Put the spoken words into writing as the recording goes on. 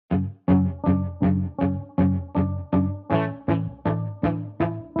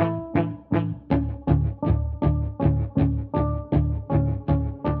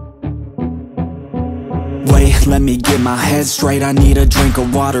let me get my head straight. I need a drink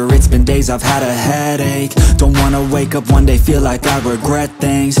of water, it's been days I've had a headache. Don't wanna wake up one day, feel like I regret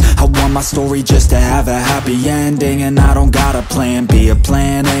things. I want my story just to have a happy ending. And I don't got a plan B, a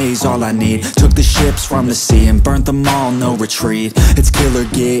plan A's all I need. Took the ships from the sea and burnt them all, no retreat. It's kill or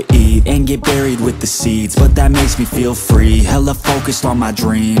get, eat, and get buried with the seeds. But that makes me feel free, hella focused on my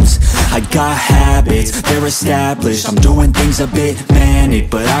dreams. I got habits, they're established. I'm doing things a bit manic,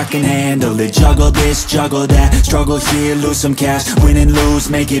 but I can handle it. Juggle this, juggle that, struggle here, lose some cash. Win and lose,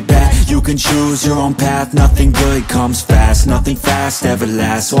 make it back. You can choose your own path, nothing good comes fast. Nothing fast ever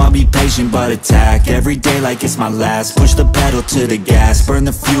lasts, so I'll be patient but attack every day like it's my last. Push the pedal to the gas, burn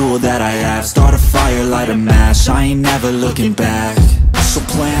the fuel that I have. Start a fire, light a match, I ain't never looking back. So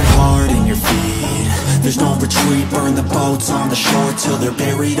plant hard in your feet, there's no retreat. Burn the boats on the shore till they're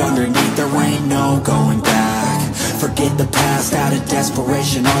buried underneath. There ain't no going back. Forget the past, out of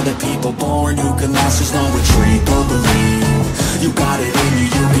desperation are the people born who can last. There's no retreat, go believe. You got it in you,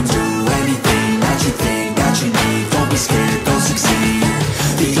 you can do anything that you think that you need. Don't be scared, go succeed.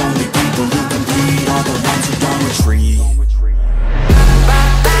 The only people who compete are the ones who don't retreat.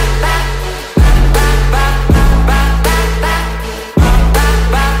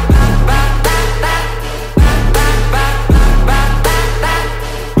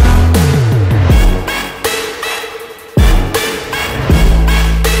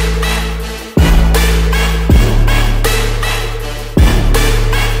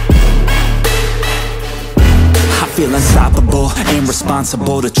 Feel unstoppable, ain't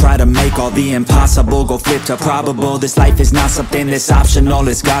responsible to try to make all the impossible go flip to probable. This life is not something that's optional,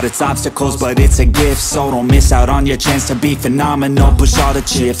 it's got its obstacles, but it's a gift. So don't miss out on your chance to be phenomenal. Push all the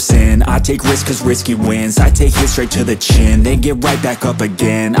chips in, I take risks cause risky wins. I take hits straight to the chin, then get right back up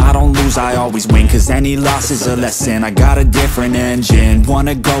again. I don't lose, I always win, cause any loss is a lesson. I got a different engine,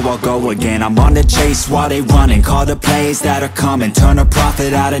 wanna go, I'll go again. I'm on the chase while they running, call the plays that are coming. Turn a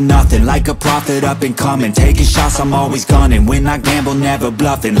profit out of nothing, like a prophet up and coming. Taking shots, I'm always gunning. When I gamble, never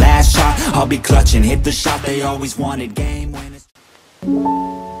bluffing. Last shot, I'll be clutching. Hit the shot they always wanted. Game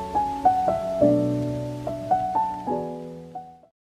winners.